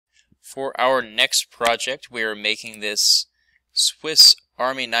For our next project, we are making this Swiss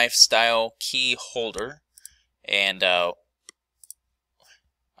Army knife style key holder, and I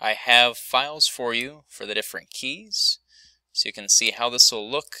have files for you for the different keys, so you can see how this will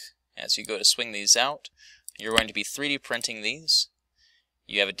look as you go to swing these out. You're going to be 3D printing these.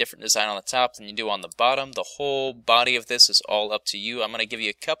 You have a different design on the top than you do on the bottom. The whole body of this is all up to you. I'm going to give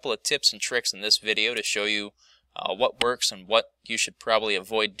you a couple of tips and tricks in this video to show you what works and what you should probably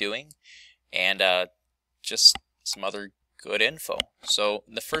avoid doing, and just some other good info. So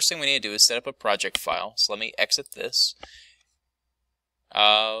the first thing we need to do is set up a project file. So let me exit this.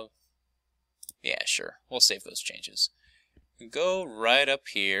 Yeah, sure. We'll save those changes. Go right up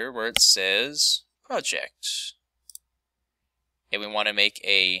here where it says project. And we want to make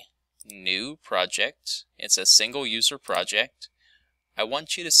a new project. It's a single user project. I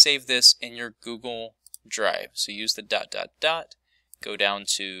want you to save this in your Google Drive. So use the ... go down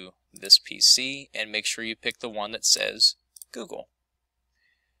to this PC and make sure you pick the one that says Google.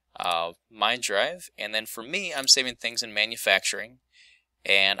 My drive, and then for me, I'm saving things in manufacturing,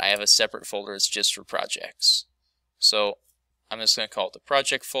 and I have a separate folder that's just for projects. So I'm just going to call it the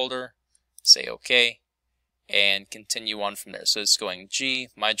project folder, say OK, and continue on from there. So it's going G,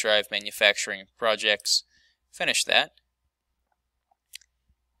 my drive, manufacturing, projects. Finish that.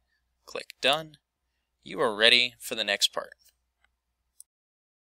 Click done. You are ready for the next part.